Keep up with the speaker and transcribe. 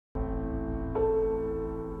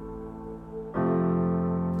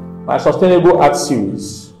My sustainable art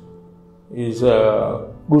series is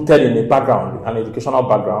rooted in a background, an educational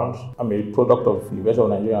background. I'm a product of University of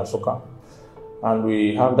Nigeria and Soka, and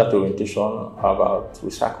we have that orientation about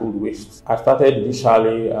recycled waste. I started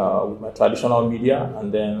initially with my traditional media, and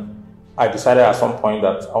then I decided at some point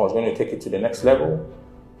that I was going to take it to the next level.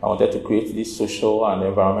 I wanted to create this social and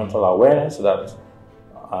environmental awareness that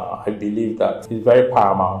I believe that is very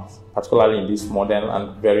paramount, particularly in this modern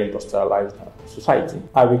and very industrialized society.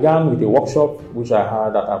 I began with a workshop which I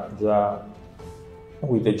had at Abuja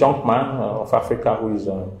with a junk man of Africa who is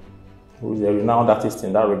a renowned artist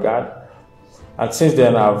in that regard. And since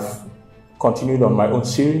then, I've continued on my own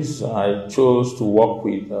series. I chose to work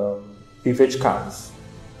with beverage cans.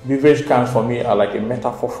 Beverage cans for me are like a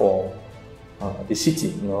metaphor for the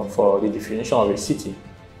city, for the definition of a city.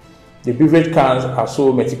 The beverage cans are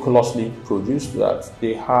so meticulously produced that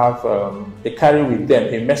they carry with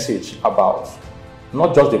them a message about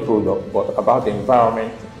not just the product, but about the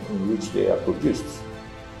environment in which they are produced.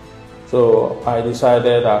 So I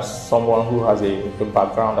decided, as someone who has a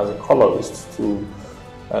background as a colorist, to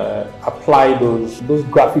apply those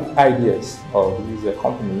graphic ideas of these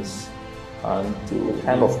companies and to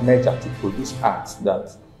kind of measure to produce art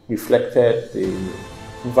that reflected the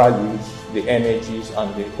values, the energies,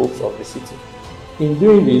 and the hopes of the city. In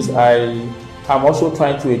doing this, I'm also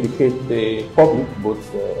trying to educate the public,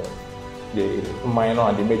 both the minor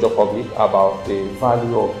and the major public, about the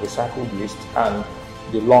value of recycled waste and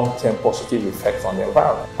the long-term positive effects on the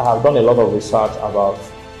environment. I have done a lot of research about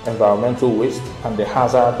environmental waste and the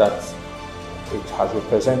hazard that it has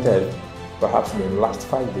represented perhaps in the last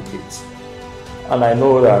 5 decades. And I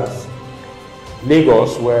know that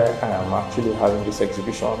Lagos, where I am actually having this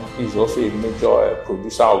exhibition, is also a major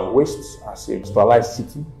producer of waste as a industrialized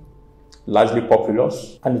city, largely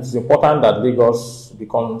populous. And it is important that Lagos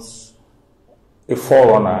becomes a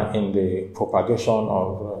forerunner in the propagation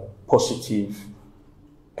of positive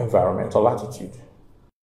environmental attitude.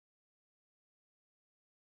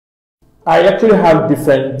 I actually have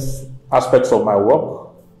different aspects of my work.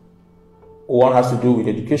 One has to do with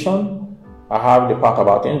education. I have the part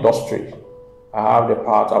about industry. I have the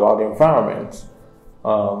part about the environment.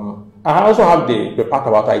 I also have the part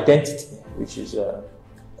about identity, which is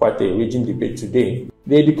quite a raging debate today.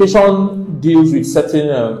 The education deals with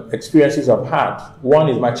certain experiences I've had. One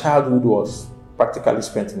is my childhood was practically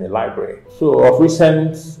spent in a library. So of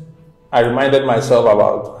recent, I reminded myself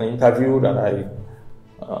about an interview that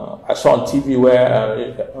I saw on TV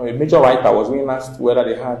where a major writer was being asked whether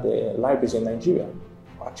they had libraries in Nigeria,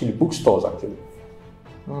 actually bookstores actually.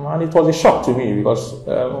 And it was a shock to me because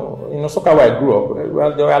in Osaka, where I grew up,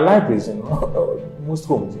 well, there were libraries in most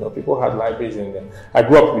homes. People had libraries in them. I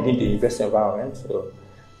grew up within the university environment, so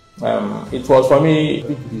it was for me a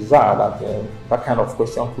bit bizarre that that kind of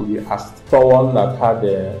question could be asked. Someone that had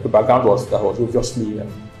the background that was obviously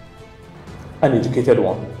an educated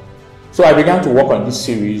one. So I began to work on this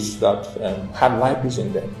series that had libraries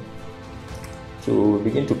in them, to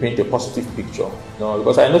begin to paint a positive picture.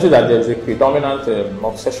 Because I noticed that there's a predominant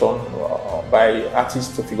obsession by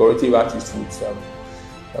artists, figurative artists, with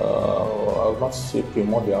I will not say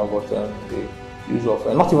primordial, but the use of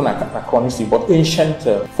not even anachronistic, but ancient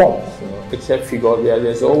forms. Except figure,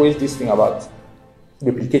 there's always this thing about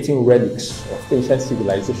replicating relics of ancient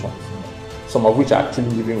civilizations, some of which are actually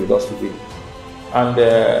living with us today.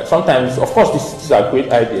 And sometimes, of course, these are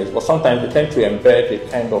great ideas, but sometimes they tend to embed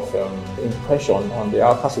a kind of impression on the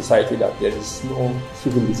outer society that there is no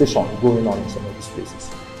civilization going on in some of these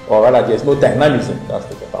places, or rather, there is no dynamism. That's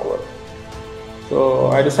the better word. So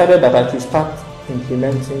I decided that I should start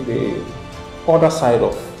implementing the other side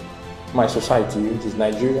of my society, which is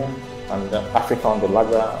Nigeria and Africa on the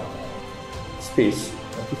larger space,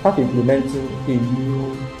 to start implementing a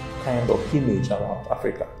new kind of image around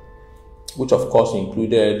Africa, which of course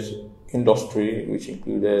included industry, which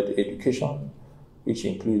included education, which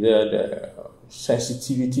included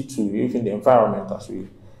sensitivity to even the environment, as we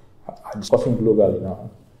are discussing globally now.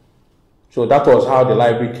 So that was how the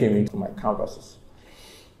library came into my canvases.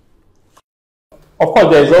 Of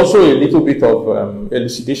course, there is also a little bit of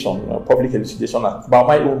elucidation, public elucidation about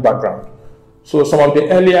my own background. So some of the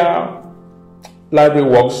earlier library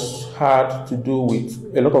works had to do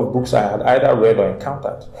with a lot of books I had either read or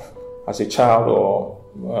encountered as a child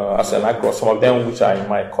or as an adult, some of them which are in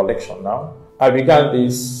my collection now. I began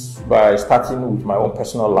this by starting with my own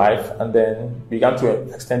personal life and then began to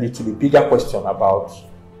extend it to the bigger question about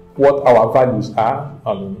what our values are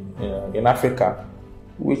in Africa,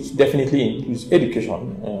 which definitely includes education,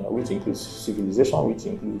 which includes civilization, which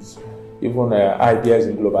includes even ideas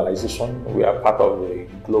in globalization. We are part of the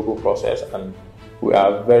global process, and We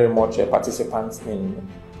are very much participants in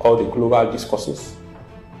all the global discourses.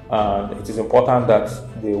 And it is important that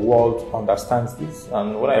the world understands this.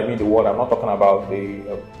 And when I mean the world, I'm not talking about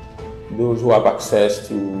those who have access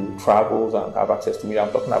to travels and have access to media.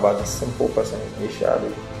 I'm talking about the simple person in Asia,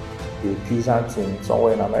 the peasant in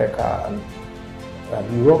somewhere in America and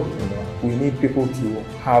Europe. We need people to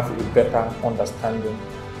have a better understanding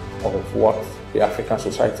of what the African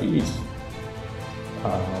society is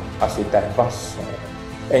as a diverse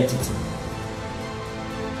entity.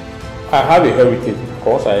 I have a heritage, of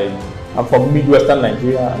course. I'm from Midwestern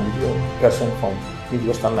Nigeria. I'm a person from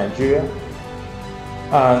Midwestern Nigeria.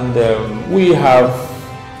 And we have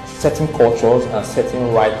certain cultures and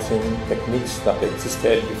certain writing techniques that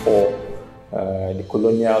existed before the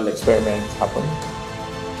colonial experiment happened.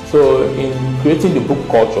 So in creating the book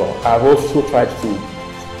culture, I've also tried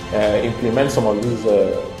to implement some of these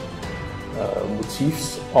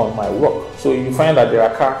motifs on my work. So you find that there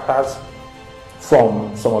are characters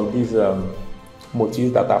from some of these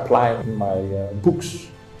motifs that apply in my books.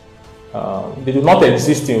 They do not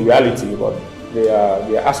exist in reality, but they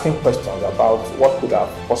are asking questions about what could have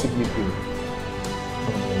possibly been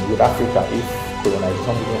with Africa if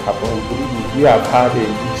colonization didn't happen. We believe we have had a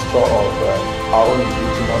mixture of our own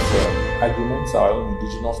indigenous arguments, our own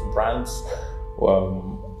indigenous brands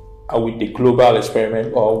with the global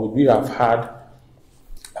experiment, or would we have had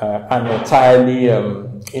an entirely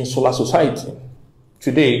insular society?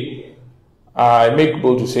 Today, I make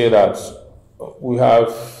bold to say that we have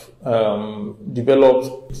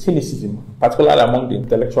developed cynicism, particularly among the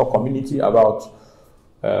intellectual community, about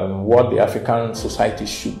what the African society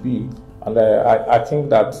should be. And I think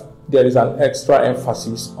that there is an extra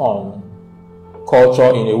emphasis on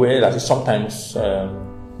culture in a way that is sometimes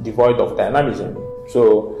devoid of dynamism.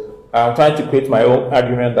 So I'm trying to create my own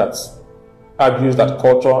argument that argues that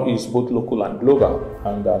culture is both local and global,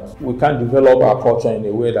 and that we can develop our culture in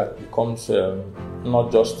a way that becomes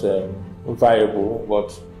not just viable,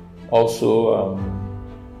 but also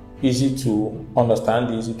easy to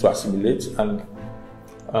understand, easy to assimilate, and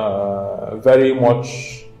very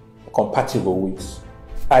much compatible with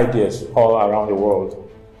ideas all around the world.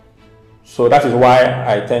 So that is why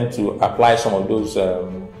I tend to apply some of those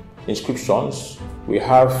inscriptions. We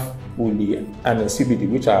have Uli and CBD,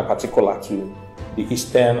 which are particular to the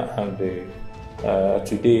eastern and the,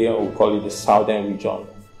 today we call it the southern region,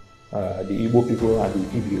 the Igbo people and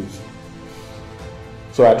the Igbos.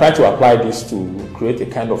 So I try to apply this to create a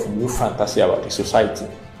kind of new fantasy about a society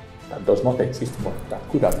that does not exist, but that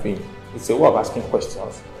could have been. It's a way of asking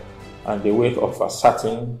questions and a way of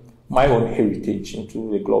asserting my own heritage into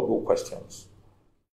the global questions.